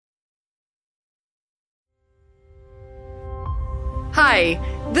Hi,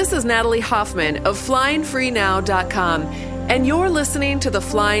 this is Natalie Hoffman of FlyingFreeNow.com, and you're listening to the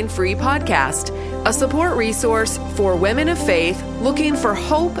Flying Free Podcast, a support resource for women of faith looking for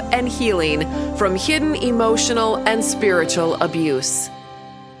hope and healing from hidden emotional and spiritual abuse.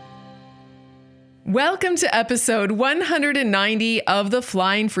 Welcome to episode 190 of the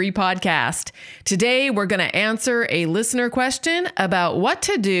Flying Free Podcast. Today, we're going to answer a listener question about what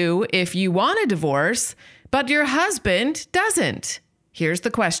to do if you want a divorce, but your husband doesn't. Here's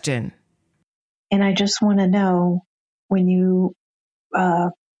the question. And I just want to know, when you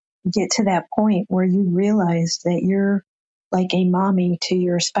get to that point where you realize that you're like a mommy to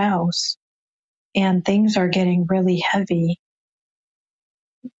your spouse and things are getting really heavy,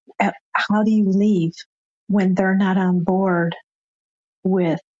 how do you leave when they're not on board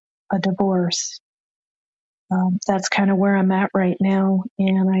with a divorce? That's kind of where I'm at right now.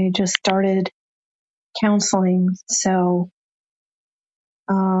 And I just started counseling. So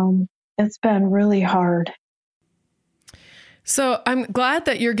it's been really hard. So I'm glad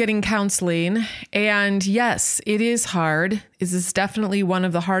that you're getting counseling. And yes, it is hard. This is definitely one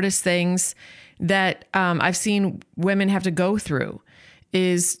of the hardest things that I've seen women have to go through,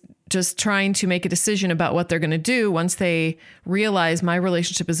 is just trying to make a decision about what they're going to do once they realize my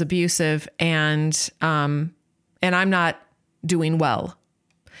relationship is abusive and I'm not doing well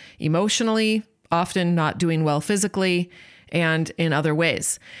emotionally, often not doing well physically and in other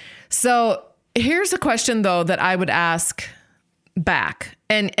ways. So here's a question though that I would ask back.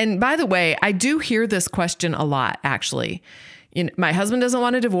 And by the way, I do hear this question a lot, actually. My husband doesn't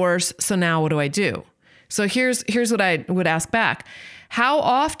want a divorce, so now what do I do? So here's what I would ask back. How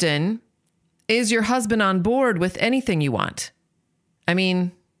often is your husband on board with anything you want? I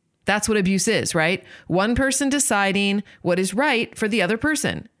mean, that's what abuse is, right? One person deciding what is right for the other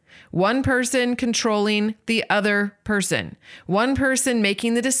person. One person controlling the other person. One person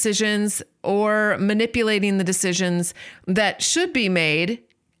making the decisions or manipulating the decisions that should be made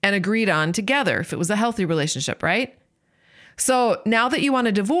and agreed on together if it was a healthy relationship, right? So now that you want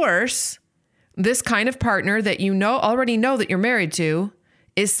a divorce, this kind of partner that you already know that you're married to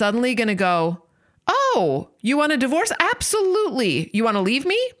is suddenly going to go, "Oh, you want a divorce? Absolutely. You want to leave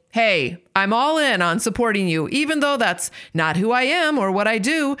me? Hey, I'm all in on supporting you, even though that's not who I am or what I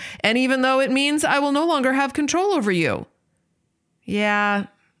do, and even though it means I will no longer have control over you." Yeah,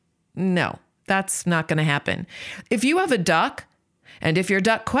 no, that's not going to happen. If you have a duck, and if your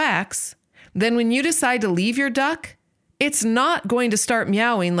duck quacks, then when you decide to leave your duck, it's not going to start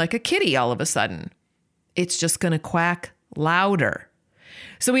meowing like a kitty all of a sudden. It's just going to quack louder.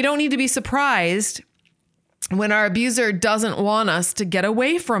 So we don't need to be surprised when our abuser doesn't want us to get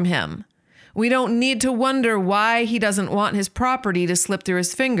away from him. We don't need to wonder why he doesn't want his property to slip through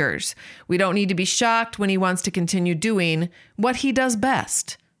his fingers. We don't need to be shocked when he wants to continue doing what he does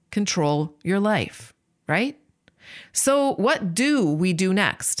best: control your life, right? So what do we do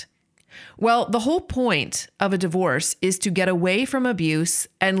next? Well, the whole point of a divorce is to get away from abuse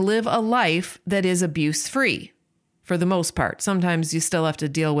and live a life that is abuse-free, for the most part. Sometimes you still have to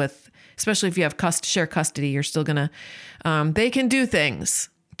deal with, especially if you have share custody, you're still going to, they can do things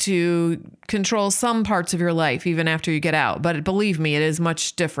to control some parts of your life even after you get out. But believe me, it is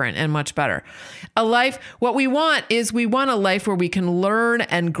much different and much better. What we want a life where we can learn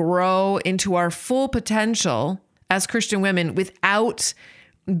and grow into our full potential as Christian women without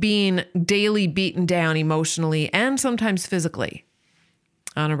being daily beaten down emotionally and sometimes physically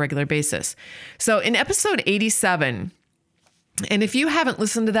on a regular basis. So in episode 87, and if you haven't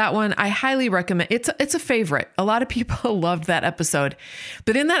listened to that one, I highly recommend. It's a favorite. A lot of people loved that episode.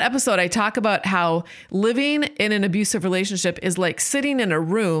 But in that episode, I talk about how living in an abusive relationship is like sitting in a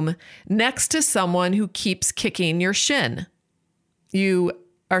room next to someone who keeps kicking your shin.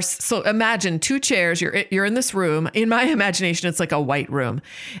 So imagine two chairs, you're in this room. In my imagination, it's like a white room.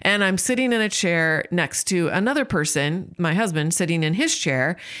 And I'm sitting in a chair next to another person, my husband, sitting in his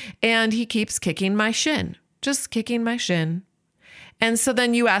chair, and he keeps kicking my shin, just kicking my shin. And so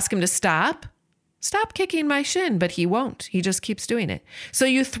then you ask him to stop kicking my shin, but he won't. He just keeps doing it. So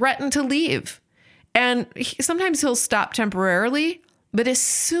you threaten to leave. And sometimes he'll stop temporarily, but as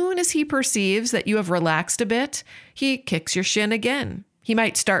soon as he perceives that you have relaxed a bit, he kicks your shin again. He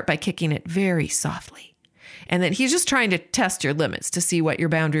might start by kicking it very softly. And then he's just trying to test your limits to see what your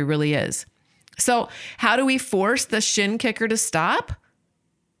boundary really is. So how do we force the shin kicker to stop?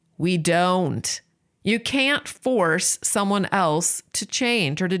 We don't. You can't force someone else to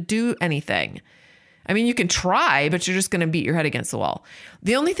change or to do anything. I mean, you can try, but you're just going to beat your head against the wall.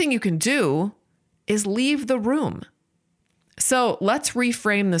 The only thing you can do is leave the room. So let's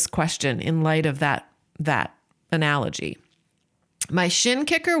reframe this question in light of that analogy. My shin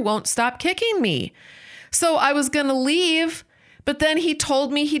kicker won't stop kicking me. So I was going to leave, but then he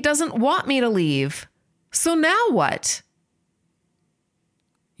told me he doesn't want me to leave. So now what?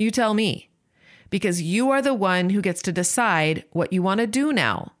 You tell me, because you are the one who gets to decide what you want to do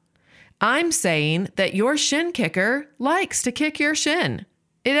now. I'm saying that your shin kicker likes to kick your shin.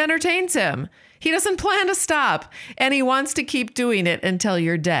 It entertains him. He doesn't plan to stop, and he wants to keep doing it until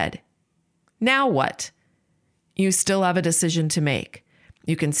you're dead. Now what? You still have a decision to make.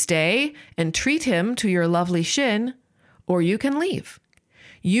 You can stay and treat him to your lovely shin, or you can leave.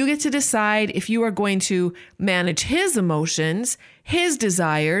 You get to decide if you are going to manage his emotions, his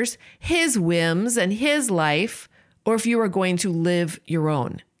desires, his whims, and his life, or if you are going to live your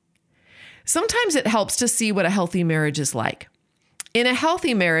own. Sometimes it helps to see what a healthy marriage is like. In a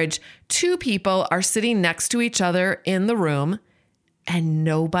healthy marriage, two people are sitting next to each other in the room, and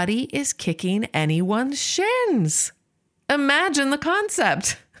nobody is kicking anyone's shins. Imagine the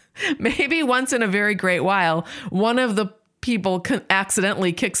concept. Maybe once in a very great while, one of the people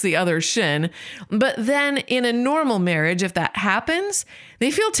accidentally kicks the other shin. But then in a normal marriage, if that happens,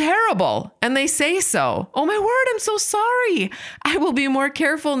 they feel terrible and they say so. Oh my word, I'm so sorry. I will be more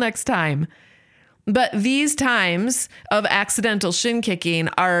careful next time. But these times of accidental shin kicking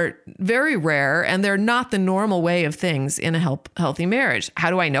are very rare, and they're not the normal way of things in a healthy marriage.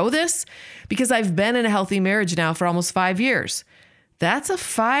 How do I know this? Because I've been in a healthy marriage now for almost 5 years. That's a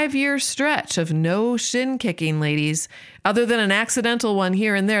 5-year stretch of no shin kicking, ladies, other than an accidental one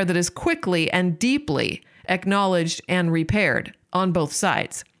here and there that is quickly and deeply acknowledged and repaired on both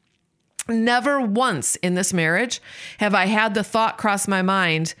sides. Never once in this marriage have I had the thought cross my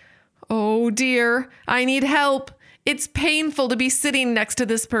mind, oh dear, I need help. It's painful to be sitting next to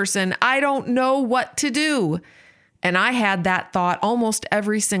this person. I don't know what to do. And I had that thought almost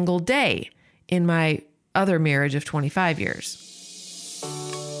every single day in my other marriage of 25 years.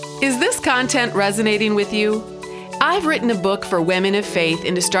 Is this content resonating with you? I've written a book for women of faith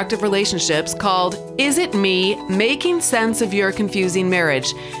in destructive relationships called Is It Me? Making Sense of Your Confusing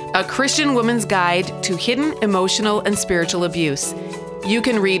Marriage, a Christian woman's guide to hidden emotional and spiritual abuse. You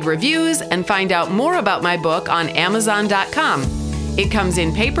can read reviews and find out more about my book on Amazon.com. It comes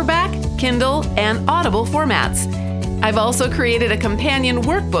in paperback, Kindle, and Audible formats. I've also created a companion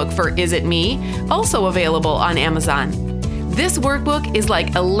workbook for Is It Me, also available on Amazon. This workbook is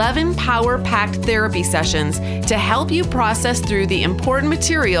like 11 power-packed therapy sessions to help you process through the important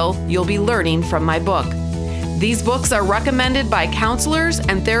material you'll be learning from my book. These books are recommended by counselors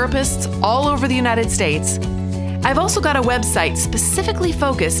and therapists all over the United States. I've also got a website specifically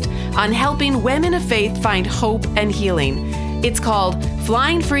focused on helping women of faith find hope and healing. It's called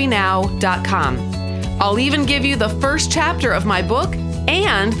flyingfreenow.com. I'll even give you the first chapter of my book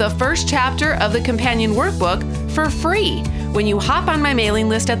and the first chapter of the companion workbook for free when you hop on my mailing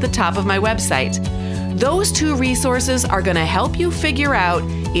list at the top of my website. Those two resources are going to help you figure out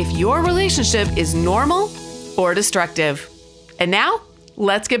if your relationship is normal or destructive. And now,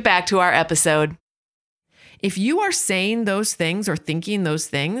 let's get back to our episode. If you are saying those things or thinking those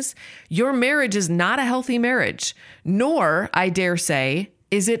things, your marriage is not a healthy marriage, nor, I dare say,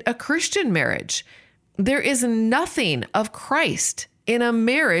 is it a Christian marriage. There is nothing of Christ in a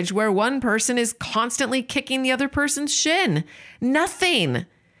marriage where one person is constantly kicking the other person's shin. Nothing.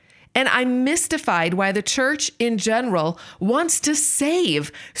 And I'm mystified why the church in general wants to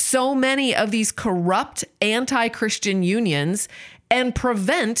save so many of these corrupt anti-Christian unions and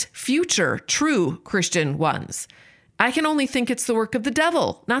prevent future true Christian ones. I can only think it's the work of the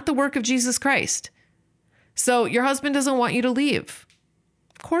devil, not the work of Jesus Christ. So your husband doesn't want you to leave.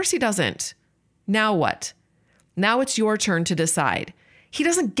 Of course he doesn't. Now what? Now it's your turn to decide. He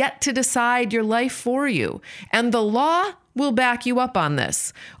doesn't get to decide your life for you. And the law will back you up on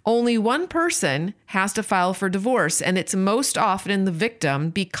this. Only one person has to file for divorce, and it's most often the victim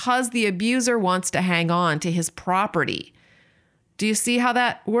because the abuser wants to hang on to his property. Do you see how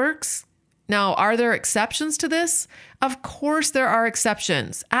that works? Now, are there exceptions to this? Of course there are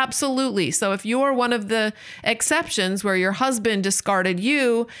exceptions. Absolutely. So if you're one of the exceptions where your husband discarded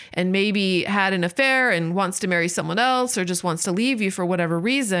you and maybe had an affair and wants to marry someone else or just wants to leave you for whatever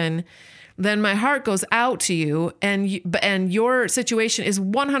reason, then my heart goes out to you, and your situation is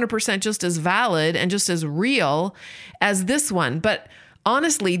 100% just as valid and just as real as this one. But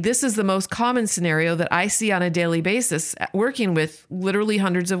honestly, this is the most common scenario that I see on a daily basis working with literally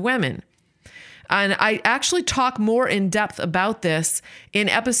hundreds of women. And I actually talk more in depth about this in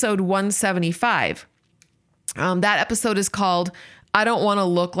episode 175. That episode is called, I Don't Want to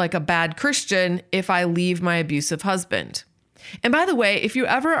Look Like a Bad Christian If I Leave My Abusive Husband. And by the way, if you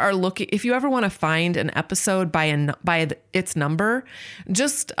ever want to find an episode by its number,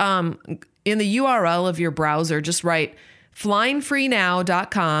 just in the URL of your browser, just write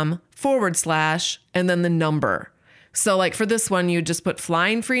flyingfreenow.com / and then the number. So like for this one, you just put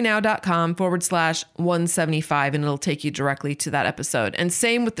flyingfreenow.com / 175 and it'll take you directly to that episode. And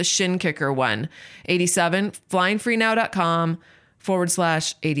same with the Shin Kicker one, 87, flyingfreenow.com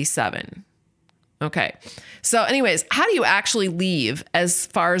 / 87. Okay. So anyways, how do you actually leave as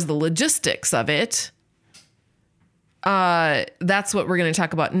far as the logistics of it? That's what we're going to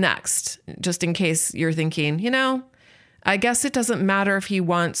talk about next, just in case you're thinking, I guess it doesn't matter if he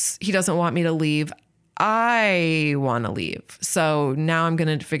doesn't want me to leave. I want to leave. So now I'm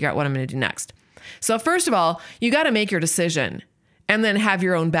going to figure out what I'm going to do next. So first of all, you got to make your decision and then have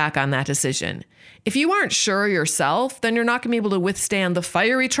your own back on that decision. If you aren't sure yourself, then you're not going to be able to withstand the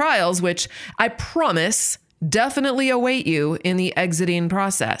fiery trials, which I promise definitely await you in the exiting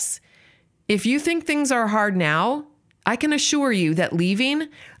process. If you think things are hard now, I can assure you that leaving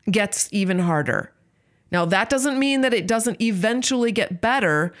gets even harder. Now, that doesn't mean that it doesn't eventually get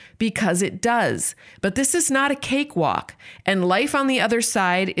better, because it does. But this is not a cakewalk, and life on the other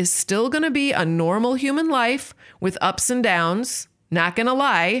side is still going to be a normal human life with ups and downs. Not going to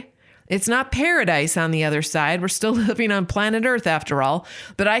lie. It's not paradise on the other side. We're still living on planet Earth after all.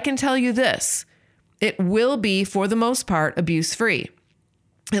 But I can tell you this, it will be, for the most part, abuse-free,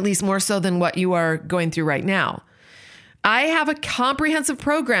 at least more so than what you are going through right now. I have a comprehensive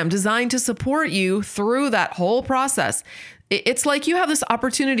program designed to support you through that whole process. It's like you have this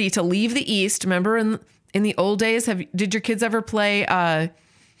opportunity to leave the East. Remember in the old days, did your kids ever play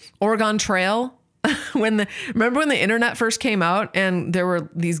Oregon Trail? Remember when the internet first came out and there were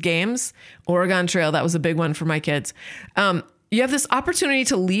these games? Oregon Trail, that was a big one for my kids. You have this opportunity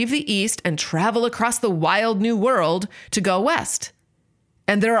to leave the East and travel across the wild new world to go west.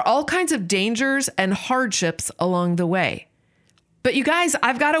 And there are all kinds of dangers and hardships along the way. But you guys,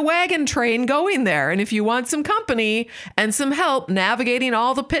 I've got a wagon train going there. And if you want some company and some help navigating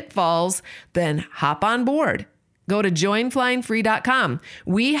all the pitfalls, then hop on board. Go to joinflyingfree.com.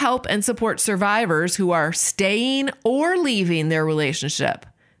 We help and support survivors who are staying or leaving their relationship.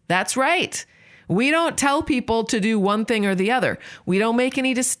 That's right. We don't tell people to do one thing or the other. We don't make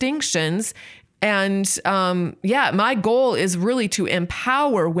any distinctions. And my goal is really to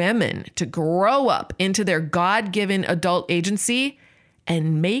empower women to grow up into their God-given adult agency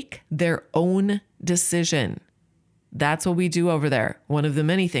and make their own decision. That's what we do over there. One of the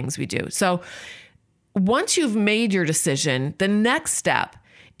many things we do. So once you've made your decision, the next step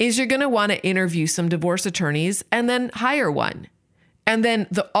is you're going to want to interview some divorce attorneys and then hire one. And then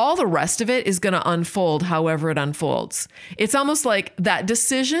all the rest of it is going to unfold however it unfolds. It's almost like that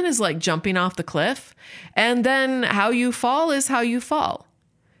decision is like jumping off the cliff. And then how you fall is how you fall.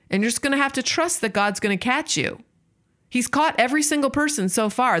 And you're just going to have to trust that God's going to catch you. He's caught every single person so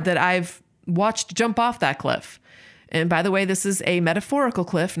far that I've watched jump off that cliff. And by the way, this is a metaphorical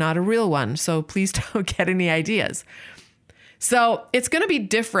cliff, not a real one. So please don't get any ideas. So it's going to be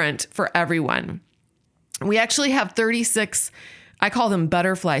different for everyone. We actually have 36, I call them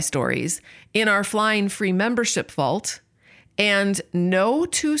butterfly stories, in our Flying Free membership vault. And no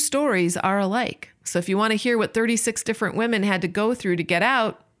two stories are alike. So if you want to hear what 36 different women had to go through to get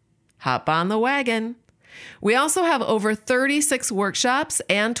out, hop on the wagon. We also have over 36 workshops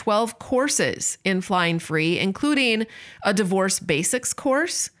and 12 courses in Flying Free, including a divorce basics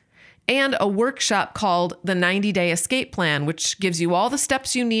course and a workshop called the 90-Day Escape Plan, which gives you all the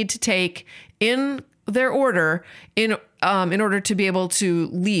steps you need to take in their order in order to be able to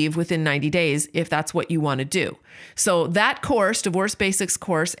leave within 90 days if that's what you want to do. So that course, Divorce Basics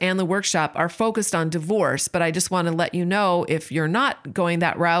course, and the workshop are focused on divorce, but I just want to let you know if you're not going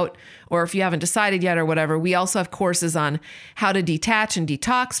that route or if you haven't decided yet or whatever, we also have courses on how to detach and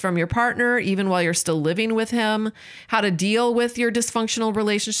detox from your partner even while you're still living with him, how to deal with your dysfunctional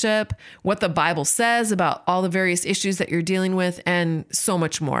relationship, what the Bible says about all the various issues that you're dealing with, and so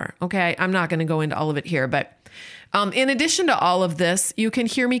much more. Okay, I'm not going to go into all of it here, but in addition to all of this, you can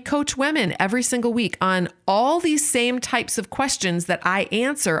hear me coach women every single week on all these same types of questions that I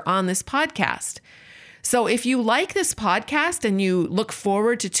answer on this podcast. So if you like this podcast and you look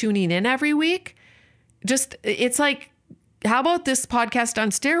forward to tuning in every week, it's like, how about this podcast on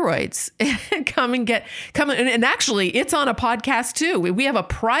steroids? Come and actually it's on a podcast too. We have a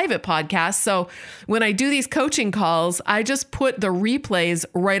private podcast. So when I do these coaching calls, I just put the replays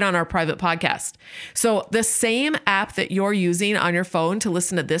right on our private podcast. So the same app that you're using on your phone to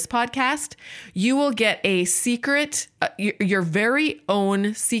listen to this podcast, you will get a secret, your very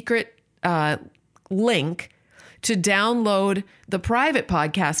own secret link to download the private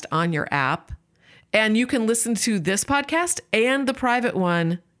podcast on your app, and you can listen to this podcast and the private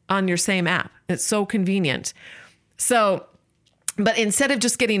one on your same app. It's so convenient. So, but instead of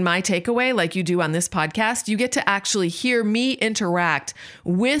just getting my takeaway like you do on this podcast, you get to actually hear me interact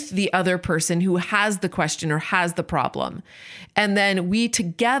with the other person who has the question or has the problem. And then we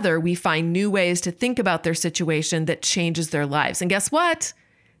find new ways to think about their situation that changes their lives. And guess what?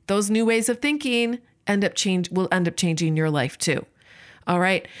 Those new ways of thinking will end up changing your life too. All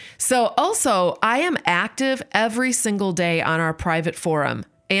right. So also, I am active every single day on our private forum,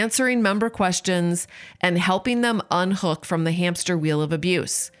 answering member questions and helping them unhook from the hamster wheel of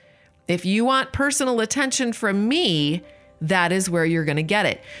abuse. If you want personal attention from me, that is where you're going to get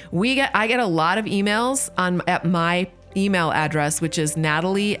it. I get a lot of emails at my email address, which is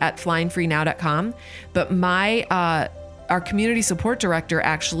natalie@flyingfreenow.com. But our community support director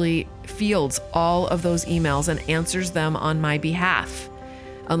actually fields all of those emails and answers them on my behalf.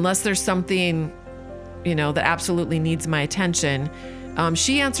 Unless there's something, that absolutely needs my attention.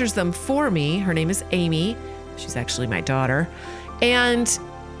 She answers them for me. Her name is Amy. She's actually my daughter. And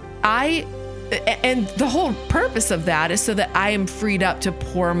the whole purpose of that is so that I am freed up to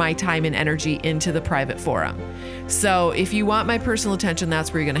pour my time and energy into the private forum. So if you want my personal attention,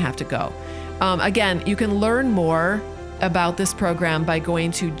 that's where you're going to have to go. Again, you can learn more about this program by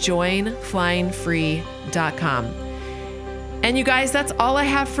going to joinflyingfree.com. And you guys, that's all I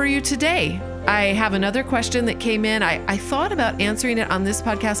have for you today. I have another question that came in. I thought about answering it on this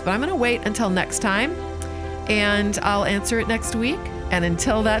podcast, but I'm going to wait until next time, and I'll answer it next week. And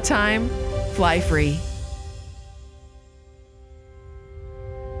until that time, fly free.